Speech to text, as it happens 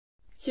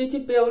Should you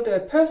build a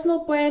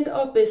personal brand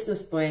or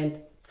business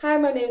brand? Hi,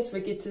 my name is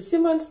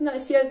Regitze. I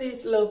share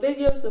these little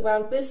videos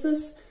around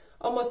business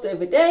almost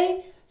every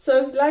day.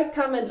 So if you like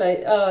content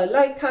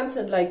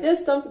like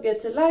this, don't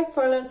forget to like,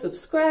 follow, and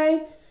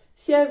subscribe.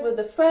 Share it with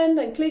a friend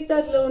and click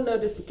that little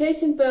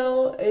notification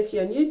bell if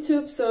you're on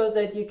YouTube so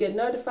that you get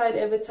notified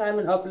every time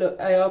I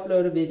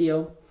upload a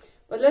video.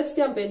 But let's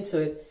jump into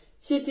it.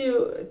 Should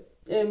you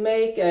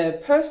make a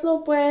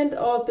personal brand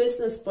or a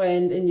business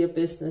brand in your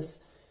business?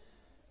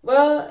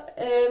 Well,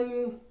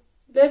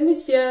 let me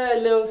share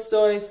a little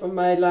story from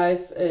my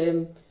life.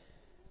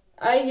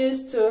 I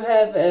used to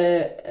have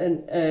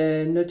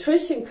a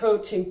nutrition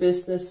coaching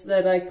business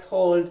that I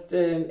called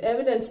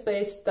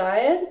Evidence-Based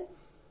Diet.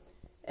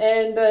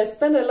 And I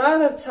spent a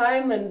lot of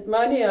time and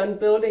money on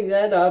building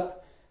that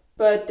up.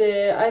 But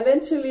I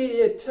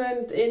eventually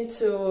turned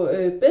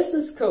into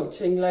business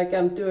coaching like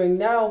I'm doing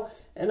now.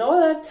 And all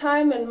that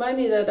time and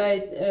money that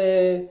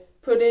I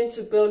put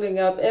into building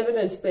up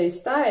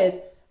Evidence-Based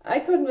Diet, I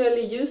couldn't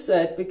really use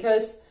that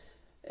because,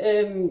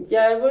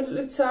 it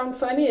would sound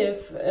funny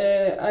if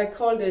I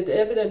called it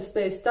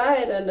Evidence-Based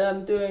Diet and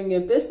I'm doing a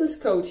business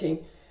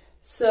coaching.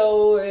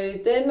 So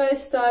then I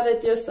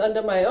started just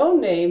under my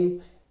own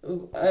name,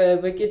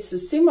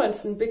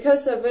 Regitze,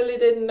 because I really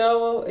didn't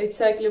know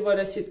exactly what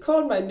I should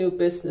call my new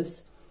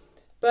business.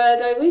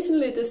 But I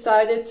recently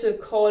decided to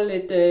call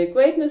it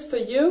Greatness for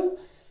You.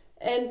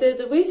 And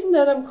the reason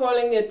that I'm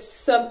calling it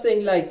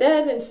something like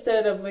that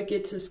instead of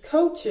Regitze's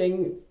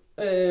Coaching,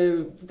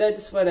 that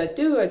is what I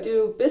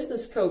do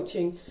business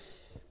coaching.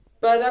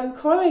 But I'm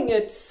calling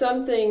it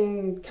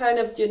something kind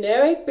of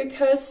generic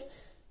because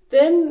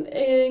then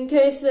in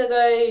case that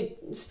I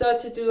start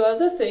to do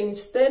other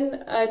things,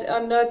 then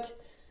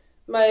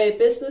my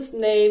business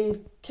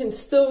name can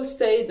still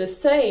stay the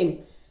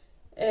same.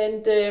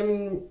 And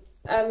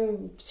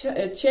I'm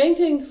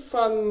changing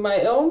from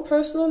my own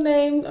personal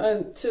name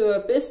to a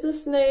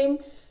business name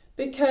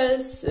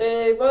because,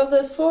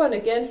 there's for and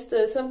against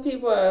it. Some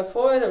people are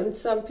for it and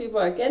some people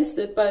are against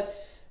it. But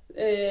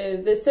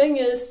the thing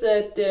is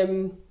that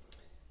the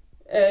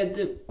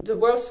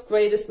world's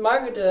greatest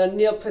marketer,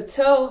 Neil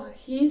Patel,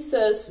 he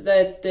says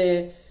that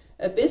a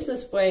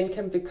business brand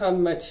can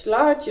become much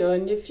larger.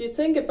 And if you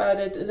think about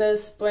it,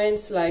 there's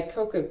brands like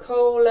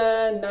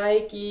Coca-Cola,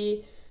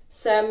 Nike,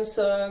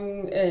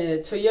 Samsung,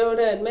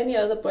 Toyota, and many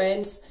other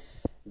brands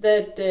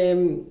that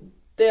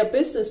they're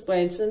business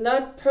brands and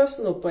not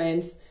personal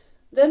brands.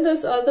 Then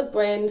there's other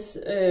brands,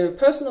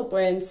 personal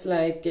brands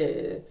like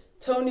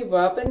Tony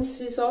Robbins.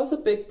 He's also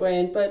a big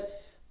brand,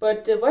 but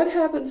what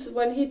happens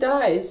when he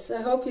dies?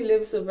 I hope he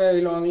lives a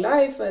very long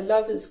life. I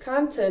love his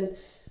content.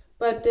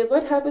 But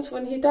what happens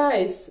when he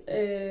dies?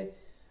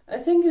 I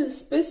think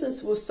his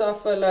business will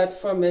suffer a lot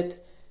from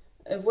it.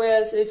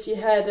 Whereas if he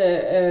had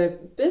a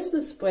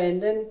business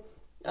brand, then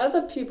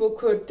other people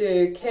could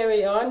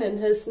carry on in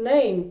his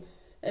name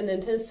and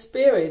in his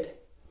spirit.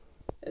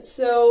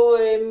 So,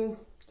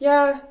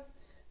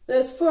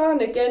 there's for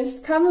and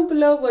against. Comment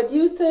below what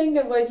you think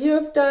and what you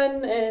have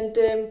done and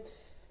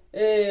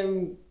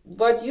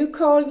what you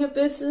call your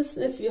business,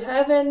 if you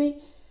have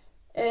any.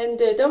 And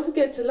don't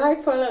forget to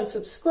like, follow, and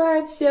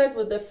subscribe. Share it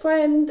with a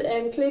friend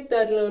and click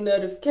that little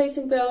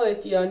notification bell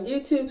if you're on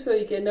YouTube so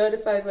you get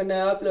notified when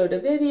I upload a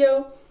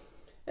video.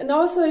 And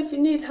also, if you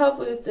need help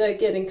with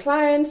getting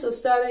clients or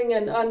starting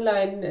an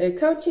online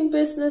coaching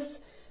business,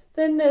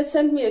 then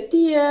send me a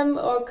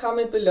DM or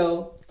comment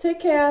below. Take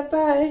care.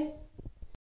 Bye.